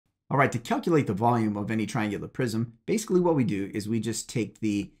All right, to calculate the volume of any triangular prism, basically what we do is we just take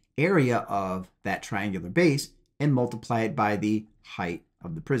the area of that triangular base and multiply it by the height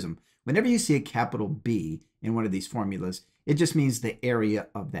of the prism. Whenever you see a capital B in one of these formulas, it just means the area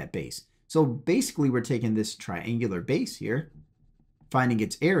of that base. So basically we're taking this triangular base here, finding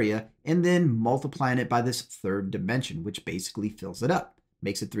its area, and then multiplying it by this third dimension, which basically fills it up,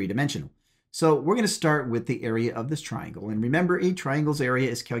 makes it three-dimensional. So we're going to start with the area of this triangle. And remember, a triangle's area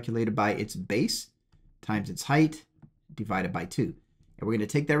is calculated by its base times its height divided by 2. And we're going to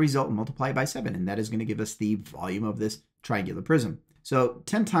take that result and multiply it by 7. And that is going to give us the volume of this triangular prism. So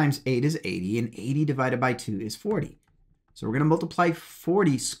 10 times 8 is 80, and 80 divided by 2 is 40. So we're going to multiply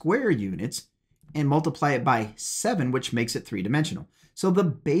 40 square units and multiply it by 7, which makes it three-dimensional. So the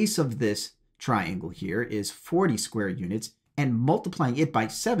base of this triangle here is 40 square units, and multiplying it by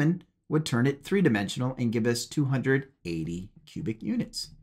 7 would turn it three-dimensional and give us 280 cubic units.